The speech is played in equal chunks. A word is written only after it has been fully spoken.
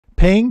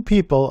Paying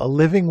people a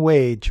living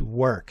wage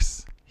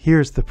works.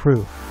 Here's the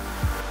proof.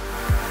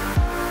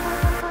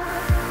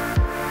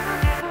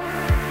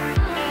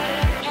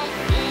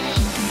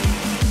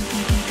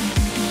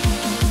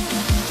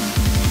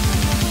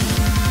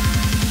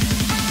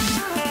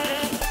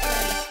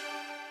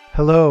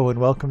 Hello and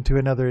welcome to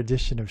another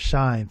edition of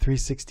Shine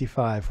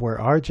 365, where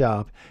our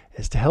job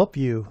is to help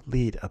you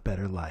lead a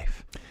better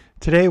life.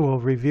 Today we'll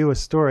review a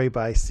story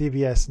by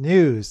CBS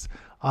News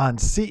on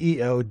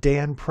CEO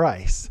Dan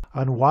Price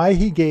on why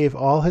he gave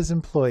all his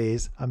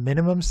employees a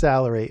minimum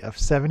salary of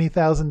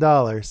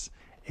 $70,000.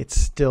 It's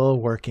still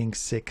working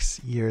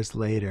 6 years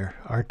later.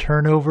 Our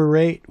turnover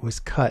rate was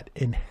cut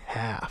in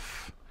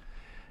half.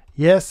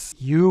 Yes,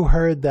 you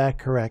heard that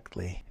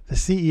correctly. The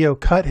CEO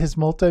cut his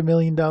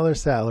multi-million-dollar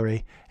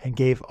salary and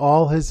gave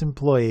all his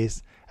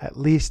employees at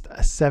least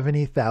a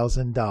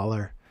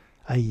 $70,000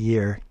 a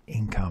year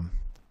income.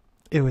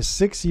 It was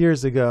 6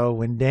 years ago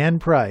when Dan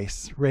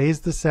Price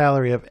raised the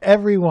salary of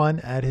everyone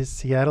at his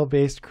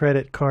Seattle-based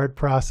credit card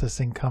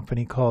processing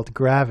company called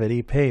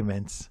Gravity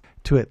Payments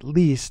to at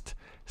least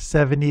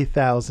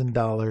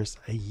 $70,000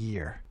 a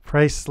year.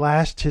 Price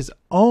slashed his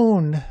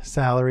own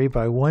salary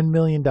by $1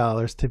 million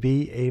to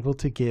be able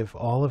to give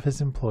all of his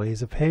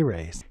employees a pay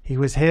raise. He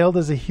was hailed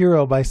as a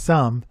hero by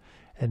some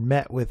and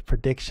met with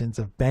predictions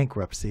of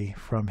bankruptcy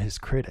from his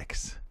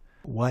critics.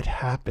 What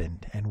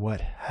happened and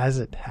what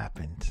hasn't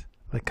happened?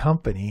 The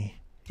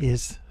company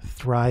is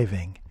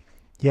thriving.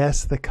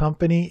 Yes, the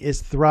company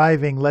is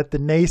thriving. Let the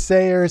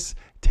naysayers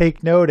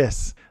take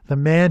notice. The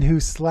man who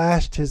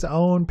slashed his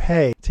own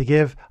pay to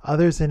give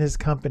others in his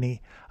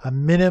company a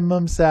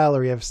minimum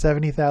salary of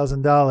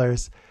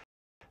 $70,000,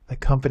 the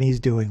company's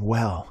doing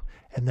well,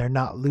 and they're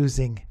not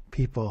losing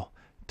people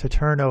to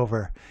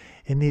turnover.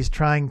 In these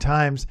trying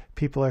times,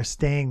 people are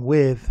staying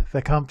with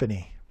the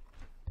company.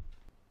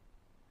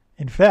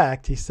 In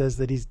fact, he says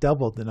that he's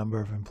doubled the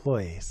number of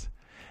employees.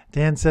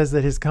 Dan says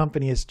that his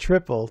company has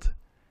tripled,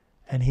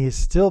 and he is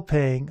still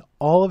paying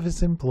all of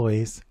his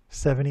employees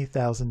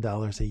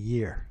 $70,000 a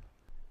year.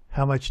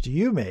 How much do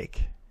you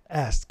make?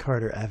 Asked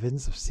Carter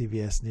Evans of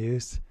CBS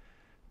News.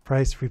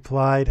 Price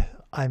replied,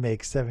 I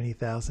make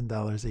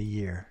 $70,000 a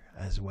year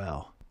as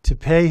well. To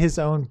pay his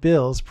own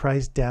bills,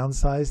 Price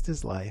downsized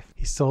his life.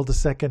 He sold a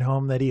second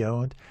home that he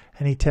owned,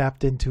 and he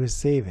tapped into his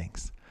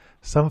savings.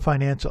 Some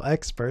financial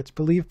experts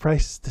believe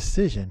Price's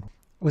decision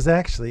was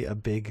actually a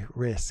big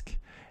risk.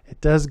 It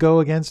does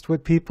go against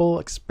what people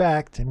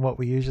expect and what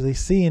we usually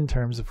see in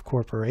terms of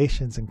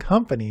corporations and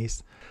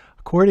companies.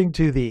 According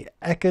to the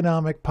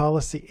Economic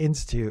Policy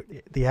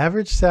Institute, the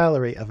average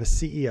salary of a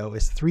CEO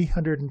is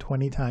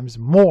 320 times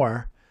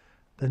more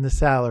than the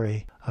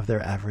salary of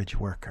their average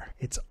worker.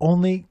 It's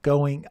only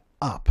going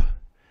up.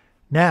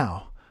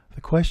 Now,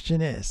 the question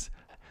is,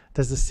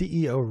 does the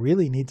CEO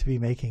really need to be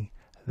making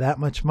that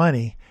much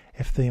money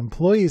if the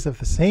employees of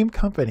the same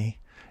company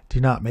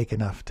do not make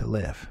enough to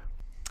live?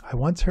 I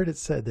once heard it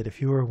said that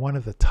if you were one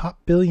of the top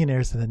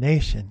billionaires in the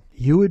nation,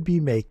 you would be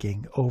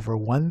making over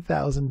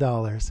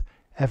 $1,000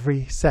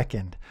 every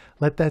second.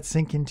 Let that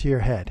sink into your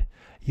head.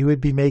 You would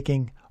be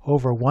making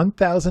over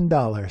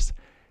 $1,000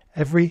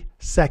 every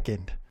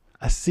second.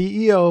 A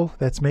CEO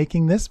that's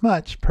making this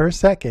much per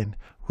second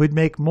would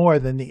make more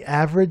than the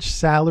average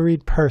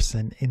salaried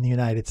person in the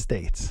United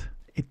States.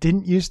 It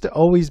didn't used to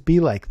always be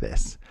like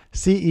this.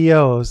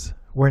 CEOs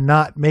were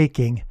not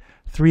making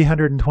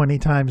 320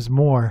 times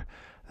more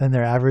than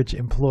their average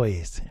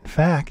employees. In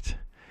fact,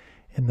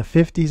 in the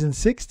 50s and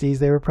 60s,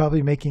 they were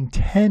probably making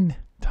 10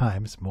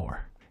 times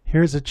more.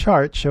 Here's a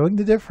chart showing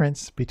the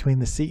difference between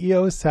the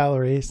CEO's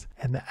salaries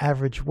and the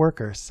average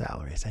worker's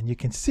salaries. And you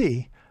can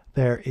see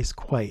there is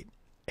quite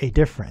a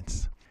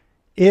difference.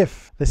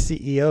 If the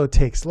CEO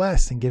takes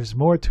less and gives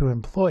more to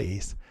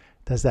employees,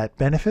 does that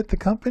benefit the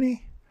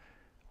company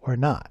or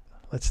not?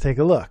 Let's take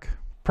a look.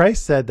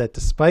 Price said that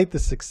despite the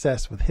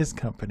success with his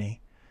company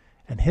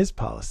and his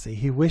policy,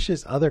 he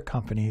wishes other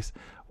companies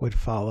would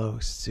follow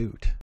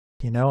suit.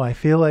 You know, I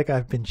feel like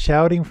I've been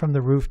shouting from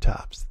the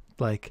rooftops,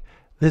 like,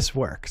 this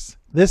works.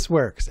 This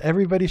works.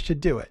 Everybody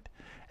should do it.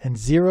 And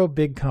zero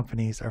big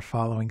companies are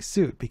following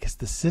suit because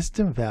the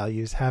system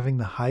values having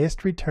the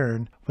highest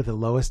return with the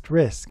lowest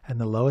risk and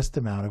the lowest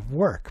amount of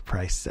work,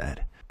 Price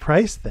said.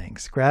 Price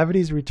thinks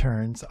Gravity's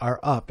returns are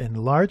up in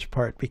large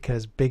part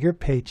because bigger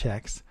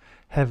paychecks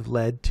have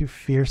led to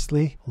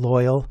fiercely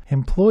loyal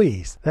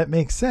employees. That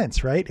makes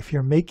sense, right? If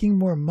you're making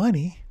more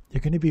money,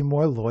 you're going to be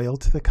more loyal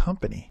to the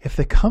company. If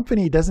the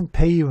company doesn't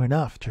pay you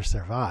enough to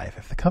survive,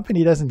 if the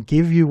company doesn't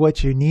give you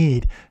what you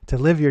need to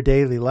live your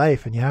daily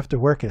life and you have to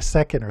work a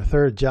second or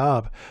third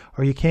job,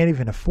 or you can't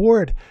even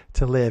afford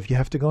to live, you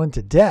have to go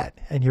into debt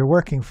and you're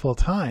working full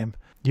time,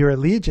 your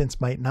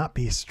allegiance might not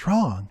be as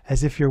strong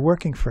as if you're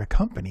working for a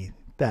company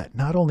that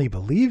not only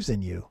believes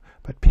in you,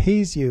 but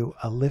pays you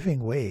a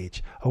living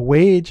wage, a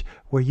wage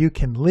where you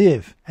can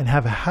live and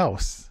have a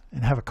house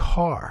and have a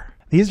car.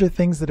 These are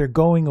things that are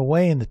going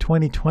away in the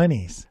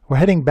 2020s. We're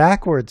heading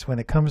backwards when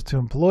it comes to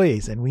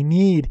employees, and we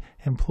need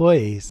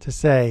employees to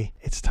say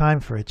it's time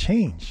for a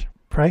change.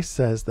 Price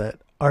says that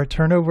our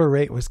turnover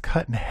rate was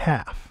cut in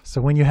half.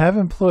 So when you have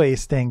employees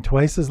staying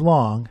twice as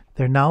long,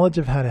 their knowledge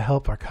of how to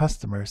help our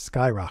customers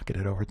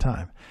skyrocketed over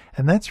time.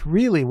 And that's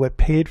really what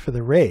paid for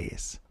the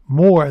raise,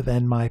 more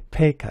than my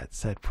pay cut,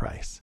 said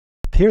Price.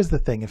 Here's the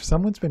thing. If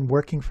someone's been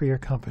working for your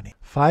company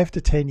 5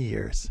 to 10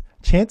 years,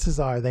 chances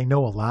are they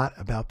know a lot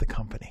about the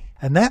company.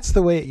 And that's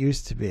the way it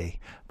used to be.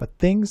 But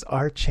things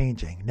are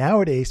changing.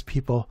 Nowadays,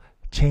 people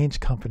change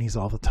companies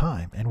all the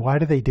time. And why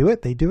do they do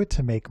it? They do it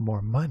to make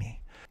more money.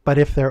 But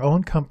if their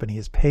own company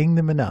is paying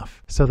them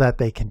enough so that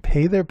they can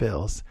pay their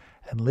bills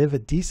and live a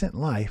decent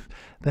life,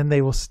 then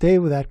they will stay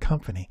with that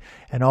company.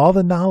 And all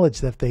the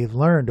knowledge that they've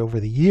learned over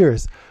the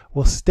years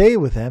will stay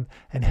with them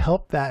and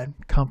help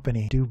that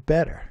company do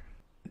better.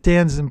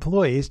 Dan's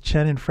employees,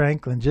 Chen and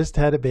Franklin, just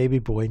had a baby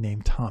boy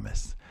named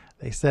Thomas.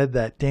 They said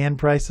that Dan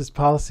Price's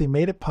policy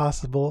made it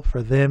possible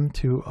for them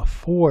to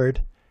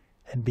afford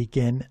and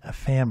begin a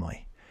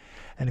family.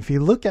 And if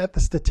you look at the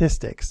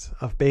statistics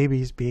of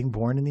babies being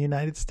born in the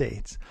United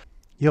States,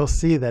 you'll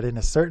see that in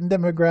a certain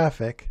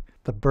demographic,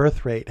 the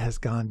birth rate has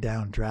gone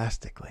down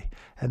drastically.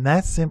 And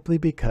that's simply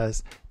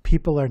because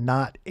people are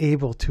not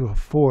able to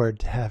afford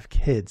to have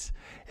kids.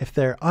 If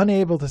they're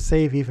unable to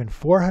save even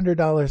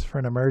 $400 for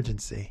an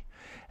emergency,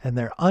 and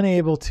they're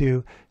unable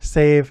to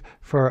save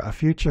for a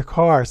future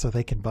car so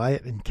they can buy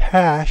it in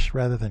cash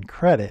rather than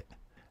credit,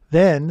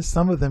 then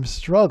some of them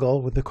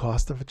struggle with the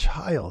cost of a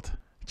child.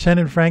 Chen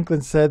and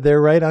Franklin said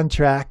they're right on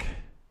track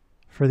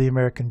for the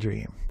American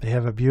dream. They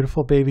have a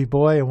beautiful baby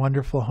boy, a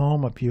wonderful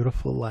home, a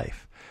beautiful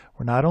life.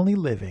 We're not only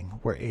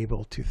living, we're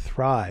able to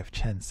thrive,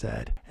 Chen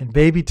said. And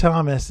baby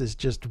Thomas is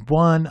just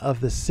one of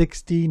the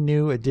 60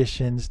 new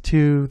additions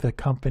to the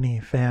company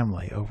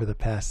family over the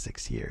past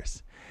 6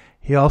 years.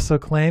 He also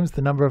claims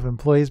the number of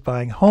employees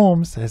buying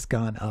homes has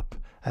gone up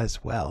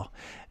as well.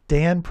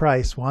 Dan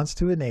Price wants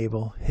to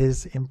enable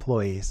his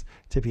employees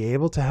to be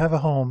able to have a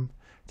home,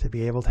 to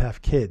be able to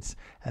have kids.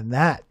 And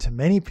that, to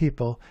many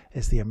people,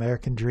 is the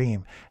American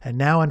dream. And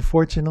now,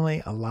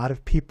 unfortunately, a lot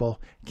of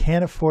people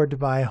can't afford to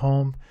buy a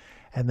home,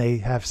 and they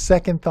have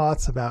second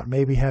thoughts about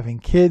maybe having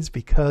kids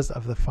because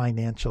of the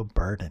financial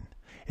burden.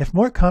 If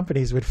more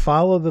companies would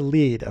follow the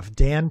lead of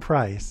Dan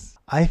Price,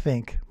 I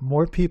think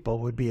more people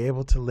would be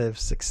able to live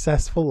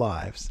successful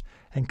lives,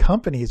 and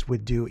companies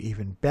would do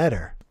even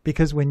better.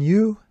 Because when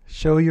you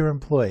show your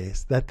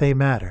employees that they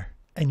matter,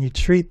 and you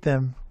treat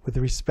them with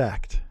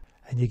respect,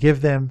 and you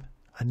give them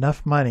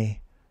enough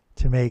money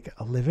to make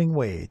a living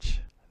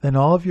wage, then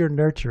all of your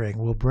nurturing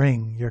will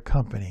bring your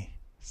company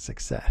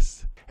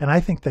success. And I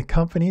think the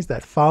companies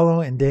that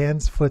follow in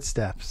Dan's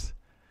footsteps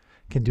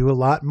can do a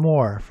lot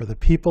more for the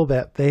people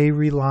that they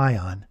rely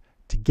on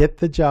to get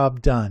the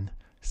job done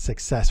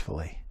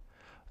successfully.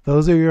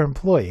 Those are your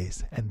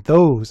employees, and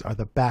those are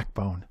the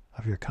backbone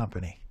of your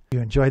company. If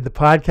you enjoyed the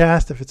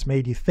podcast, if it's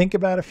made you think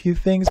about a few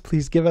things,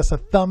 please give us a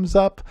thumbs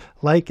up,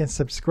 like, and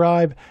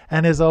subscribe.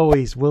 And as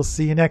always, we'll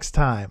see you next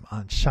time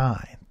on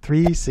Shine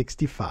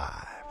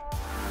 365.